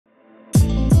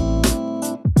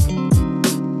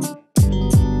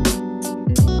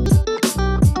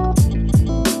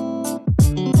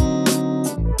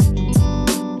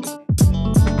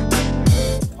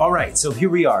right, so here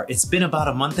we are. It's been about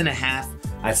a month and a half.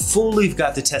 I fully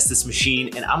got to test this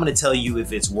machine and I'm gonna tell you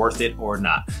if it's worth it or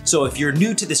not. So if you're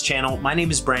new to this channel, my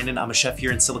name is Brandon. I'm a chef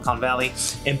here in Silicon Valley.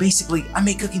 And basically I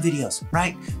make cooking videos,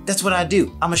 right? That's what I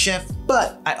do. I'm a chef,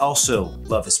 but I also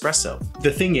love espresso.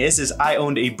 The thing is I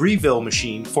owned a Breville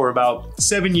machine for about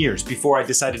 7 years before I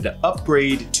decided to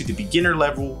upgrade to the beginner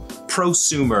level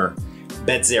prosumer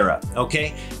Bezzera,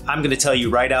 okay? I'm gonna tell you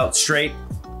right out straight,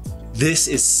 this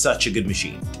is such a good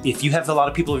machine. If you have a lot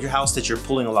of people at your house that you're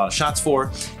pulling a lot of shots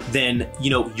for, then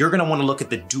you're gonna wanna look at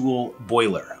the dual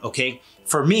boiler, okay?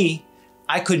 For me,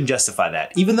 I couldn't justify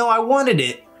that. Even though I wanted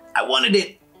it,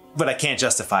 but I can't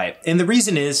justify it. And the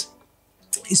reason is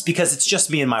because it's just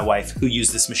me and my wife who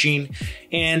use this machine.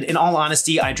 And in all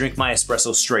honesty, I drink my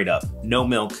espresso straight up. No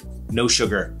milk, no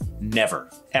sugar, never,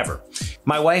 ever.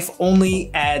 My wife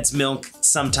only adds milk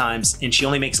sometimes, and she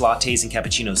only makes lattes and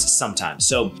cappuccinos sometimes.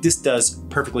 So this does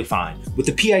perfectly fine. With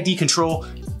the PID control,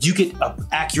 you get an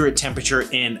accurate temperature,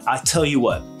 and I tell you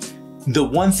what, the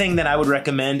one thing that I would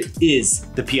recommend is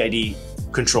the PID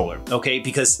controller, okay?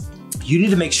 Because you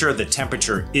need to make sure the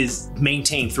temperature is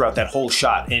maintained throughout that whole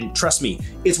shot, and trust me,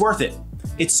 it's worth it.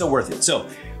 It's so worth it. So,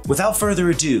 without further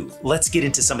ado, let's get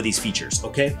into some of these features,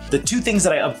 okay? The two things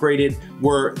that I upgraded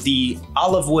were the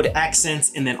olive wood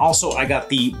accents, and then also I got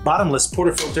the bottomless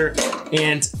portafilter.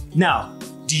 And now,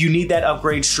 do you need that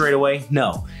upgrade straight away?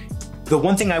 No. The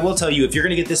one thing I will tell you, if you're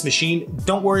gonna get this machine,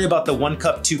 don't worry about the 1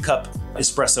 cup, 2 cup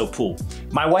espresso pool.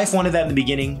 My wife wanted that in the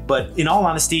beginning, but in all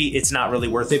honesty, it's not really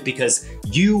worth it because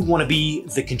you wanna be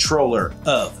the controller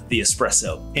of the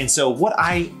espresso. And so what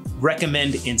I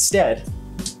recommend instead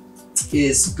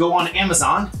is go on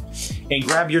Amazon and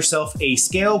grab yourself a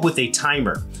scale with a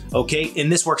timer, okay?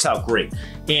 And this works out great.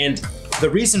 And the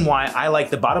reason why I like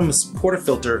the bottomless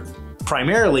portafilter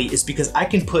primarily is because I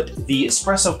can put the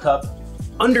espresso cup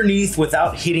underneath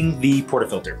without hitting the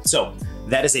portafilter. So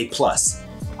that is a plus.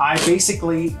 I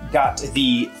basically got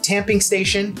the tamping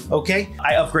station, okay?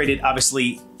 I upgraded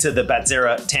obviously to the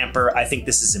Bezzera tamper. I think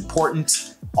this is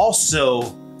important.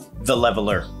 Also the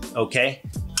leveler, okay?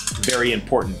 Very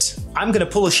important. I'm gonna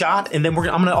pull a shot and then I'm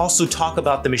gonna also talk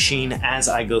about the machine as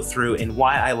I go through and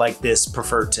why I like this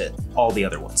preferred to all the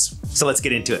other ones. So let's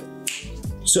get into it.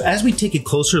 So as we take a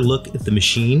closer look at the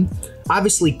machine,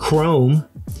 obviously chrome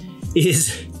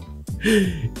is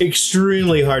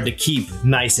extremely hard to keep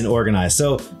nice and organized.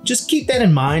 So just keep that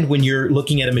in mind when you're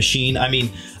looking at a machine. I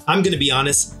mean, I'm gonna be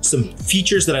honest, some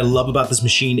features that I love about this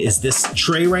machine is this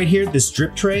tray right here, this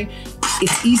drip tray.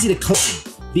 It's easy to clean.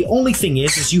 The only thing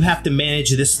is you have to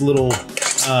manage this little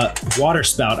water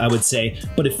spout, I would say,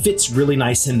 but it fits really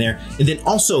nice in there. And then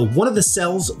also one of the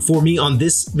sells for me on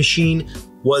this machine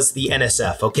was the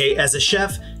NSF, okay? As a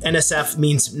chef, NSF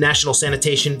means National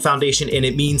Sanitation Foundation, and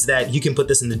it means that you can put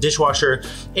this in the dishwasher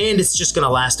and it's just gonna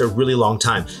last a really long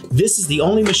time. This is the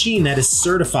only machine that is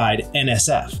certified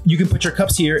NSF. You can put your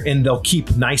cups here and they'll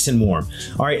keep nice and warm.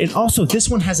 All right, and also this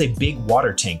one has a big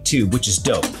water tank too, which is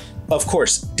dope. Of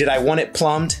course, did I want it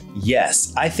plumbed?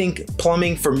 Yes. I think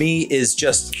plumbing for me is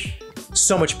just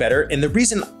so much better. And the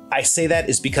reason I say that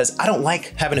is because I don't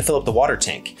like having to fill up the water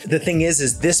tank. The thing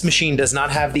is this machine does not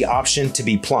have the option to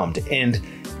be plumbed. And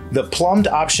the plumbed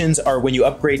options are when you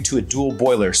upgrade to a dual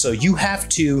boiler. So you have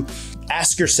to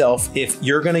ask yourself if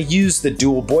you're gonna use the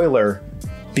dual boiler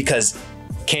because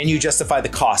can you justify the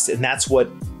cost? And that's what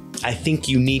I think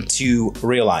you need to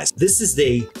realize. This is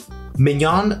the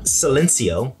Mignon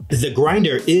Silencio. The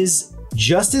grinder is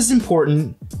just as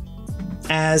important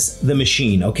as the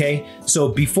machine, okay? So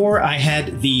before I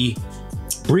had the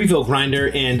Breville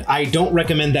grinder, and I don't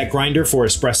recommend that grinder for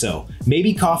espresso.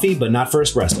 Maybe coffee, but not for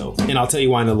espresso. And I'll tell you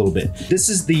why in a little bit. This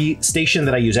is the station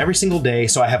that I use every single day.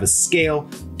 So I have a scale,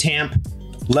 tamp,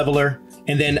 leveler,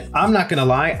 and then I'm not gonna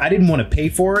lie, I didn't wanna pay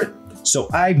for it. So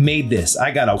I made this. I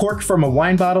got a cork from a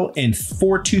wine bottle and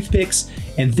 4 toothpicks,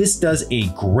 and this does a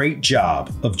great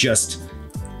job of just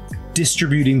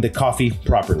distributing the coffee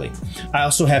properly. I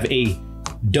also have a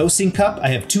dosing cup. I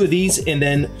have 2 of these, and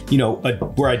then,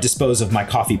 where I dispose of my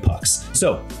coffee pucks.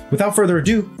 So without further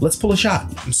ado, let's pull a shot.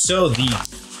 So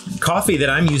the coffee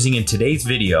that I'm using in today's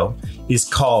video is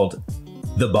called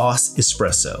the Boss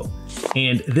Espresso.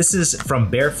 And this is from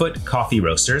Barefoot Coffee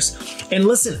Roasters. And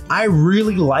listen, I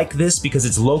really like this because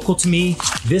it's local to me.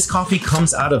 This coffee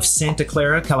comes out of Santa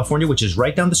Clara, California, which is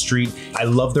right down the street. I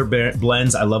love their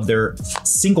blends. I love their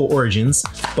single origins,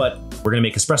 but we're gonna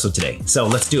make espresso today. So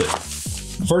let's do it.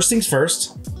 First things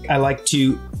first, I like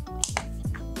to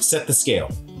set the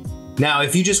scale. Now,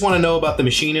 if you just wanna know about the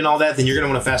machine and all that, then you're gonna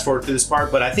wanna fast forward through this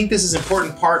part, but I think this is an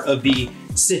important part of the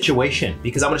situation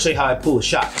because I'm gonna show you how I pull a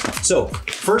shot. So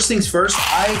first things first,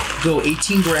 I go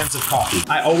 18 grams of coffee.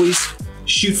 I always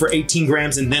shoot for 18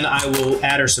 grams and then I will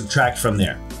add or subtract from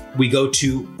there. We go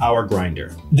to our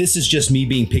grinder. This is just me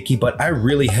being picky, but I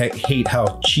really hate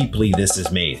how cheaply this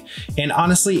is made. And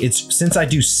honestly, since I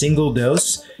do single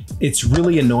dose, it's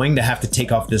really annoying to have to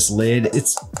take off this lid.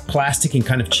 It's plastic and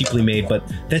kind of cheaply made, but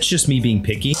that's just me being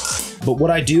picky. But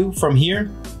what I do from here,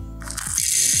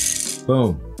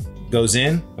 boom, goes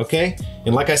in, okay?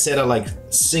 And like I said, I like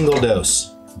single dose.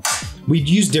 We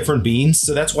use different beans,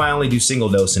 so that's why I only do single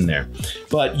dose in there.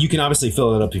 But you can obviously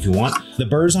fill it up if you want. The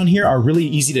burrs on here are really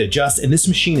easy to adjust, and this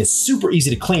machine is super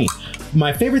easy to clean.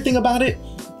 My favorite thing about it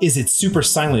is it's super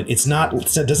silent. It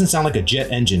doesn't sound like a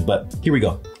jet engine, but here we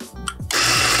go.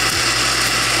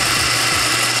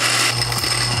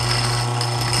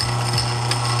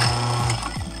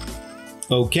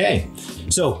 Okay,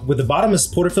 so with the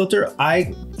bottomless portafilter,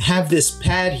 I have this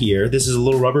pad here. This is a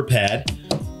little rubber pad.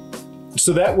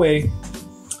 So that way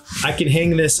I can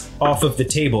hang this off of the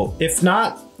table. If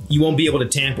not, you won't be able to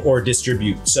tamp or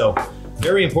distribute. So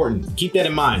very important, keep that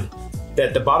in mind,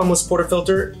 that the bottomless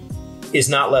portafilter is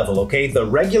not level, okay? The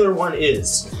regular one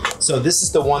is. So this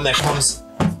is the one that comes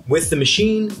with the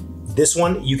machine. This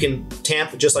one, you can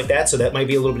tamp just like that, so that might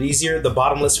be a little bit easier. The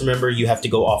bottomless, remember, you have to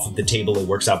go off of the table. It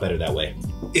works out better that way.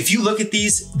 If you look at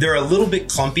these, they're a little bit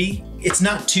clumpy. It's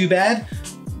not too bad.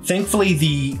 Thankfully,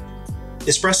 the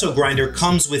espresso grinder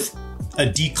comes with a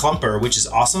declumper, which is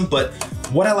awesome. But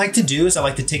what I like to do is I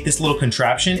like to take this little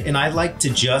contraption and I like to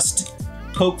just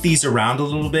poke these around a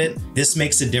little bit. This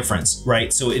makes a difference,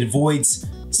 right? So it avoids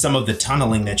some of the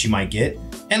tunneling that you might get.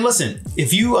 And listen,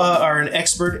 if you are an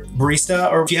expert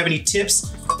barista or if you have any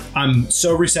tips, I'm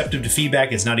so receptive to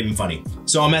feedback, it's not even funny.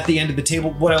 So I'm at the end of the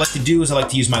table. What I like to do is I like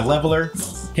to use my leveler,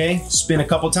 okay? Spin a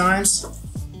couple times,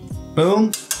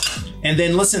 boom. And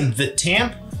then listen, the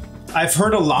tamp, I've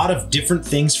heard a lot of different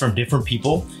things from different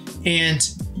people. And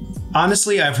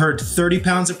honestly, I've heard 30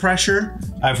 pounds of pressure.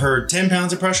 I've heard 10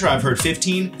 pounds of pressure. I've heard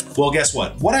 15. Well, guess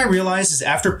what? What I realized is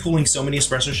after pulling so many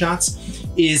espresso shots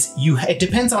is it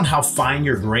depends on how fine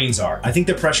your grains are. I think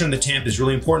the pressure in the tamp is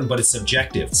really important, but it's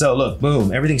subjective. So look,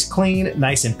 boom, everything's clean,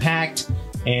 nice and packed,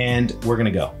 and we're gonna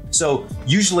go. So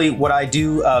usually what I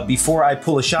do before I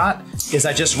pull a shot is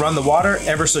I just run the water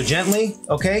ever so gently,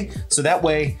 okay? So that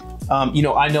way, you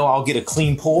know, I know I'll get a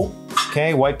clean pull.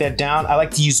 Okay, wipe that down. I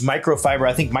like to use microfiber.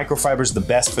 I think microfiber is the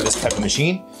best for this type of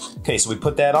machine. Okay, so we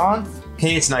put that on.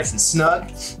 Okay, it's nice and snug.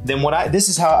 Then this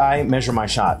is how I measure my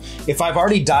shot. If I've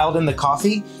already dialed in the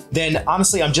coffee, then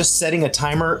honestly, I'm just setting a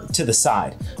timer to the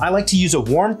side. I like to use a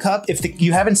warm cup. If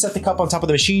you haven't set the cup on top of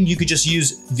the machine, you could just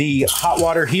use the hot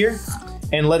water here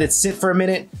and let it sit for a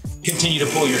minute. Continue to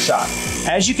pull your shot.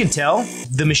 As you can tell,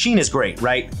 the machine is great,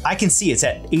 right? I can see it's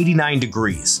at 89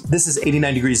 degrees. This is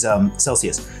 89 degrees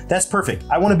Celsius. That's perfect.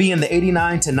 I wanna be in the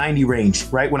 89 to 90 range,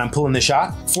 right? When I'm pulling the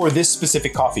shot for this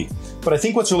specific coffee. But I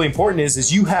think what's really important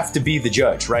is you have to be the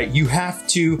judge, right? You have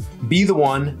to be the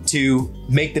one to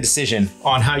make the decision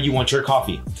on how you want your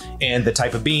coffee and the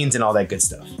type of beans and all that good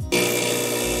stuff.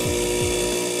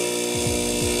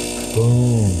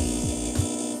 Boom.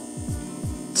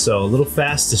 So a little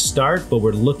fast to start, but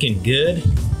we're looking good.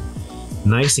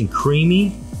 Nice and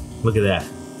creamy. Look at that.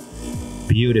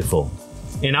 Beautiful.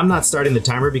 And I'm not starting the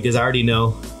timer because I already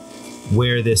know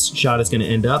where this shot is gonna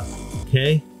end up.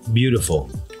 Okay, beautiful.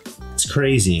 It's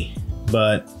crazy,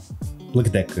 but look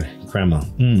at that crema.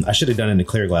 I should have done it in a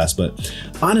clear glass, but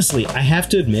honestly, I have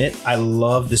to admit, I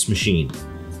love this machine.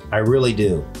 I really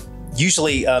do.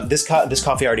 Usually this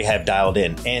coffee I already have dialed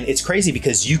in, and it's crazy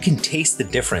because you can taste the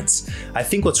difference. I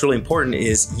think what's really important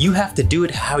is you have to do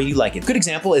it how you like it. Good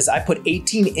example is I put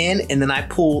 18 in and then I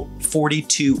pull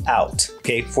 42 out,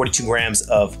 okay? 42 grams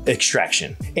of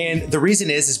extraction. And the reason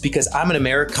is because I'm an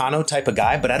Americano type of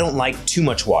guy, but I don't like too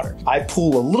much water. I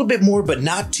pull a little bit more, but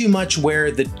not too much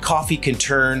where the coffee can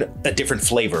turn a different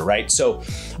flavor, right? So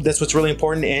that's what's really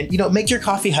important. And you know, make your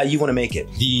coffee how you wanna make it.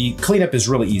 The cleanup is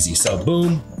really easy. So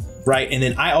boom, right? And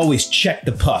then I always check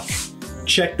the puck.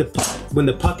 Check the puck. When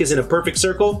the puck is in a perfect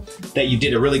circle, that you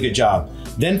did a really good job.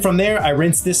 Then from there, I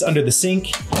rinse this under the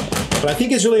sink. But I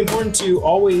think it's really important to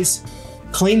always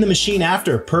clean the machine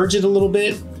after, purge it a little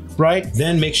bit, right?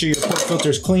 Then make sure your portafilter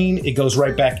is clean. It goes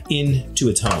right back into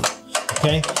its home,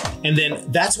 okay? And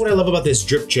then that's what I love about this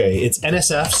drip tray. It's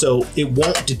NSF, so it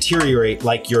won't deteriorate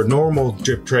like your normal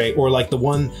drip tray or like the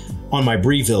one on my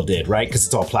Breville did, right? Because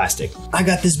it's all plastic. I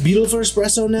got this beautiful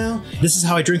espresso now. This is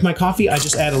how I drink my coffee. I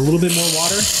just add a little bit more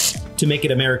water to make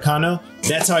it Americano.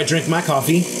 That's how I drink my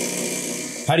coffee.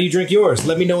 How do you drink yours?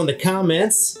 Let me know in the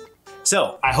comments.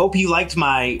 So I hope you liked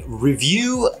my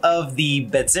review of the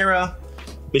Bezzera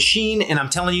machine, and I'm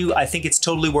telling you, I think it's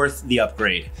totally worth the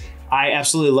upgrade. I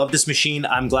absolutely love this machine.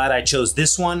 I'm glad I chose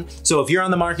this one. So if you're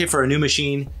on the market for a new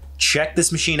machine, check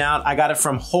this machine out. I got it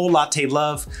from Whole Latte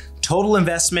Love. Total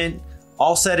investment,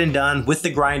 all said and done with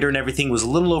the grinder and everything, was a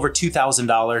little over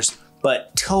 $2,000,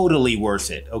 but totally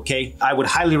worth it, okay? I would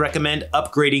highly recommend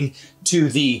upgrading to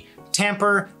the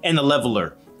tamper and the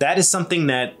leveler. That is something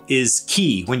that is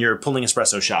key when you're pulling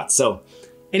espresso shots. So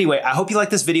anyway, I hope you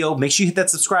like this video. Make sure you hit that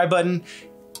subscribe button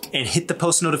and hit the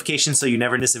post notification so you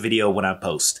never miss a video when I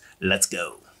post. Let's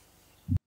go.